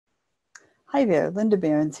Hi there, Linda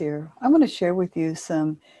Berens here. I want to share with you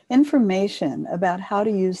some information about how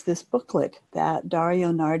to use this booklet that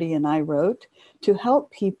Dario Nardi and I wrote to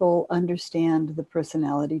help people understand the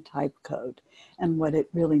personality type code and what it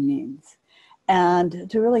really means. And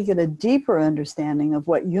to really get a deeper understanding of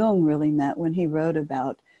what Jung really meant when he wrote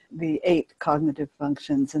about the 8 cognitive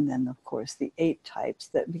functions and then, of course, the 8 types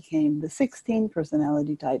that became the 16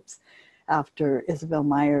 personality types after Isabel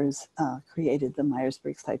Myers created the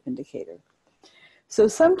Myers-Briggs Type Indicator. So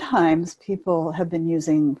sometimes people have been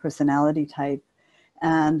using personality type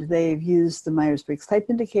and they've used the Myers-Briggs Type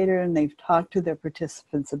Indicator and they've talked to their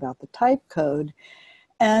participants about the type code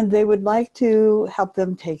and they would like to help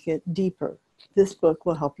them take it deeper. This book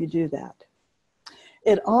will help you do that.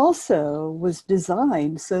 It also was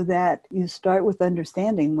designed so that you start with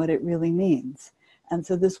understanding what it really means. And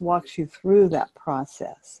so this walks you through that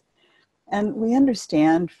process. And we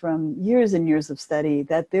understand from years and years of study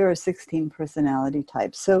that there are 16 personality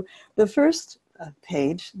types. So the first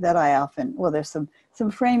page that I often, well, there's some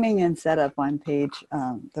framing and setup on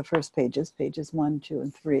the first pages 1, 2,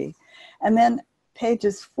 and 3. And then page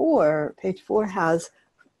 4 has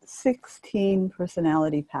 16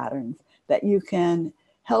 personality patterns that you can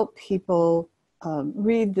help people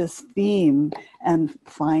read this theme and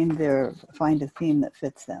find a theme that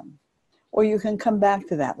fits them. Or you can come back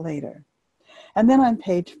to that later. And then on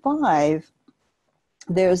page 5,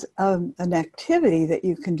 there's an activity that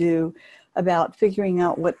you can do about figuring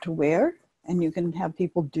out what to wear. And you can have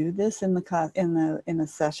people do this in a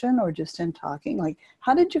session or just in talking. Like,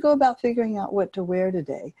 how did you go about figuring out what to wear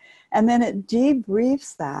today? And then it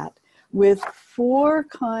debriefs that with 4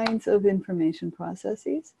 kinds of information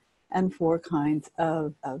processes and 4 kinds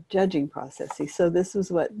of judging processes. So this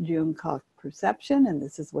is what Jung called perception, and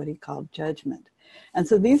this is what he called judgment. And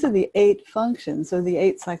so these are the 8 functions, or the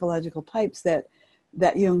 8 psychological types that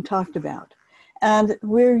Jung talked about. And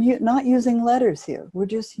we're not using letters here. We're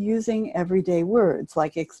just using everyday words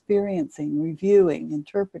like experiencing, reviewing,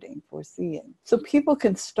 interpreting, foreseeing. So people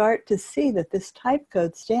can start to see that this type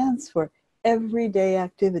code stands for everyday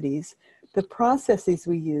activities, the processes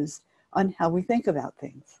we use on how we think about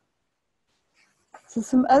things. So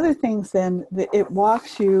some other things then, that it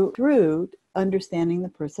walks you through understanding the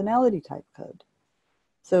personality type code.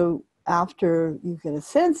 So after you get a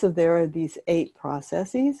sense of there are these 8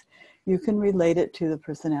 processes, you can relate it to the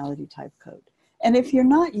personality type code. And if you're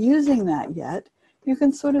not using that yet, you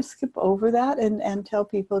can sort of skip over that and tell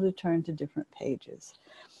people to turn to different pages.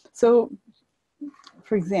 So,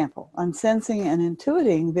 for example, on sensing and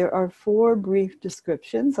intuiting, there are 4 brief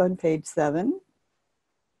descriptions on page 7.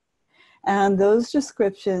 And those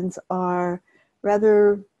descriptions are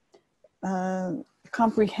rather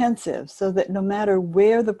comprehensive, so that no matter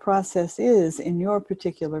where the process is in your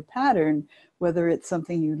particular pattern, whether it's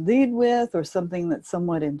something you lead with or something that's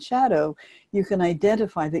somewhat in shadow, you can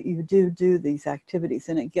identify that you do these activities,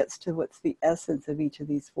 and it gets to what's the essence of each of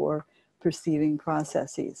these 4 perceiving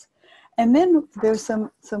processes. And then there's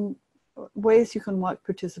some ways you can walk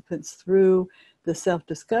participants through the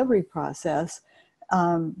self-discovery process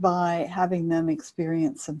by having them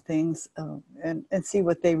experience some things and see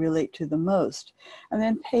what they relate to the most. And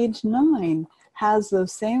then page 9 has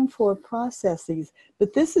those same 4 processes,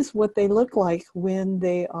 but this is what they look like when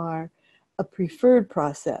they are a preferred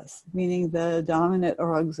process, meaning the dominant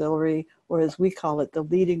or auxiliary, or as we call it, the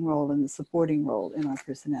leading role and the supporting role in our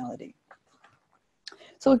personality.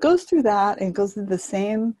 So it goes through that, and it goes through the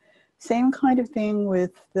same kind of thing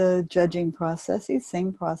with the judging processes,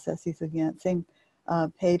 same processes again, same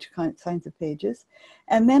kinds of pages.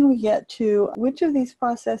 And then we get to which of these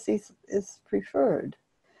processes is preferred.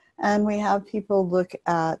 And we have people look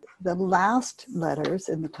at the last letters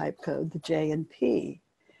in the type code, the J and P.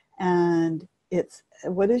 And it's,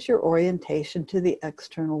 what is your orientation to the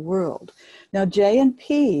external world? Now, J and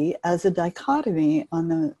P as a dichotomy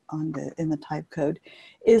in the type code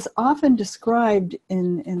is often described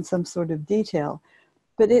in some sort of detail,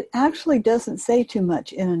 but it actually doesn't say too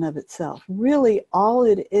much in and of itself. Really, all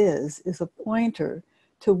it is a pointer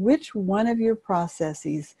to which one of your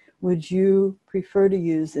processes would you prefer to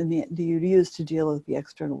use to deal with the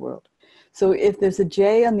external world. So if there's a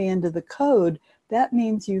J on the end of the code, that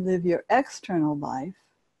means you live your external life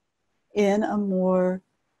in a more,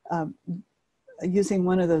 using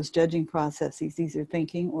one of those judging processes, either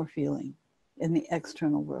thinking or feeling in the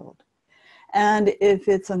external world. And if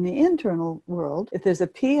it's on the internal world, if there's a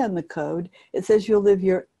P on the code, it says you'll live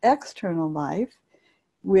your external life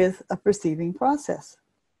with a perceiving process.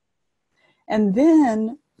 And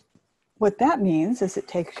then what that means, as it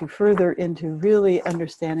takes you further into really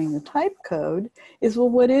understanding the type code, is, well,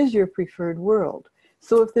 what is your preferred world?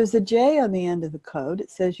 So if there's a J on the end of the code, it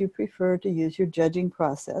says you prefer to use your judging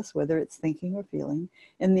process, whether it's thinking or feeling,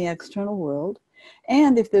 in the external world.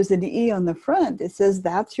 And if there's an E on the front, it says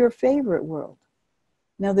that's your favorite world.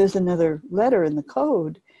 Now there's another letter in the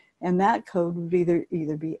code, and that code would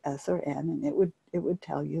either be S or N, and it would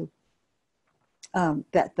tell you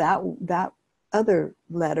that other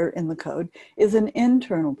letter in the code is an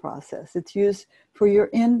internal process. It's used for your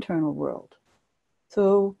internal world.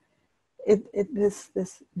 So this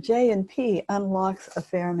J and P unlocks a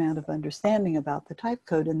fair amount of understanding about the type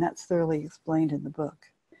code, and that's thoroughly explained in the book.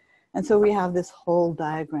 And so we have this whole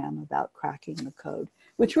diagram about cracking the code,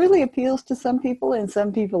 which really appeals to some people, and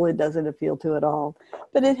some people it doesn't appeal to at all,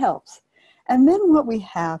 but it helps. And then what we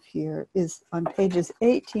have here is on pages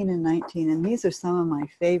 18 and 19, and these are some of my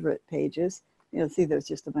favorite pages. You'll see there's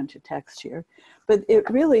just a bunch of text here, but it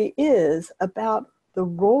really is about the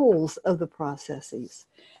roles of the processes.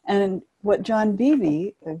 And what John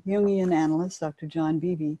Beebe, a Jungian analyst, Dr. John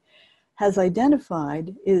Beebe, has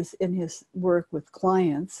identified is in his work with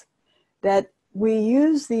clients that we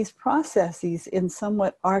use these processes in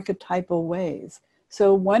somewhat archetypal ways.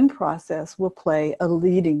 So one process will play a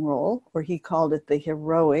leading role, or he called it the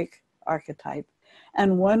heroic archetype,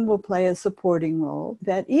 and one will play a supporting role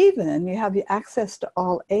that even you have access to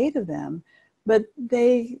all 8 of them, but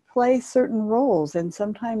they play certain roles, and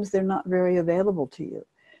sometimes they're not very available to you.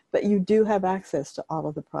 But you do have access to all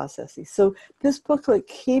of the processes. So this booklet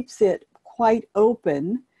keeps it quite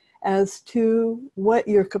open as to what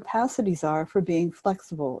your capacities are for being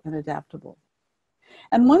flexible and adaptable.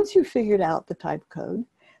 And once you've figured out the type code,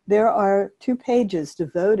 there are 2 pages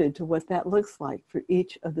devoted to what that looks like for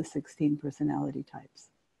each of the 16 personality types.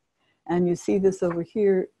 And you see this over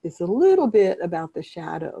here is a little bit about the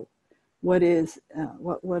shadow. What is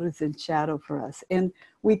in shadow for us. And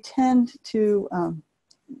we tend to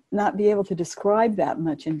not be able to describe that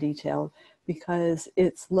much in detail because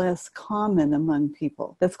it's less common among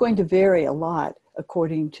people. That's going to vary a lot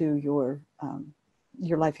according to your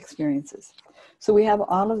life experiences. So we have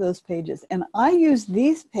all of those pages. And I use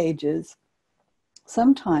these pages,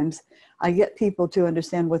 sometimes I get people to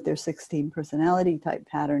understand what their 16 personality type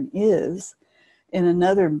pattern is. In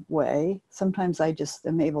another way, sometimes I just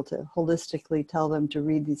am able to holistically tell them to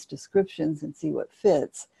read these descriptions and see what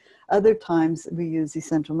fits. Other times we use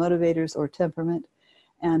essential motivators or temperament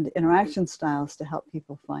and interaction styles to help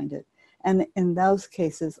people find it. And in those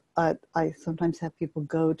cases, I sometimes have people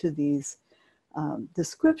go to these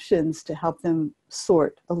descriptions to help them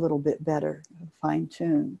sort a little bit better,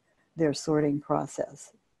 fine-tune their sorting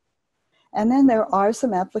process. And then there are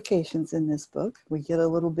some applications in this book. We get a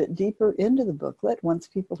little bit deeper into the booklet once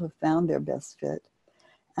people have found their best fit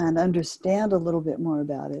and understand a little bit more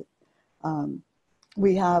about it.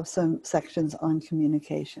 We have some sections on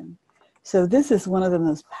communication. So this is one of the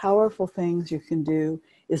most powerful things you can do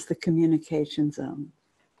is the communication zone,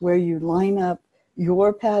 where you line up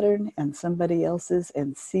your pattern and somebody else's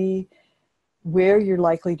and see where you're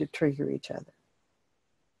likely to trigger each other.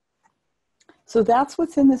 So that's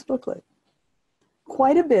what's in this booklet.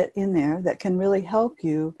 Quite a bit in there that can really help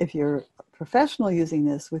you if you're a professional using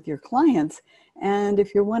this with your clients. And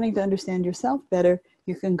if you're wanting to understand yourself better,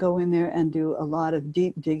 you can go in there and do a lot of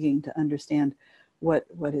deep digging to understand what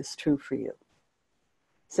is true for you.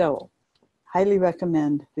 So highly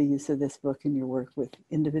recommend the use of this book in your work with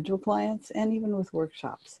individual clients and even with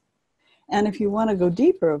workshops. And if you want to go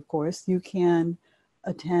deeper, of course, you can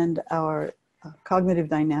attend our cognitive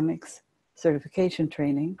dynamics certification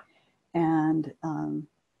training and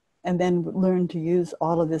then learn to use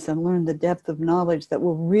all of this and learn the depth of knowledge that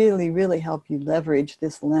will really, really help you leverage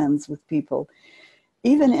this lens with people,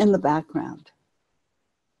 even in the background.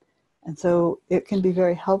 And so it can be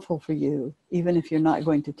very helpful for you, even if you're not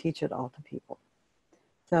going to teach it all to people.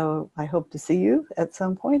 So I hope to see you at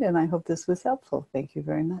some point, and I hope this was helpful. Thank you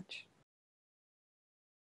very much.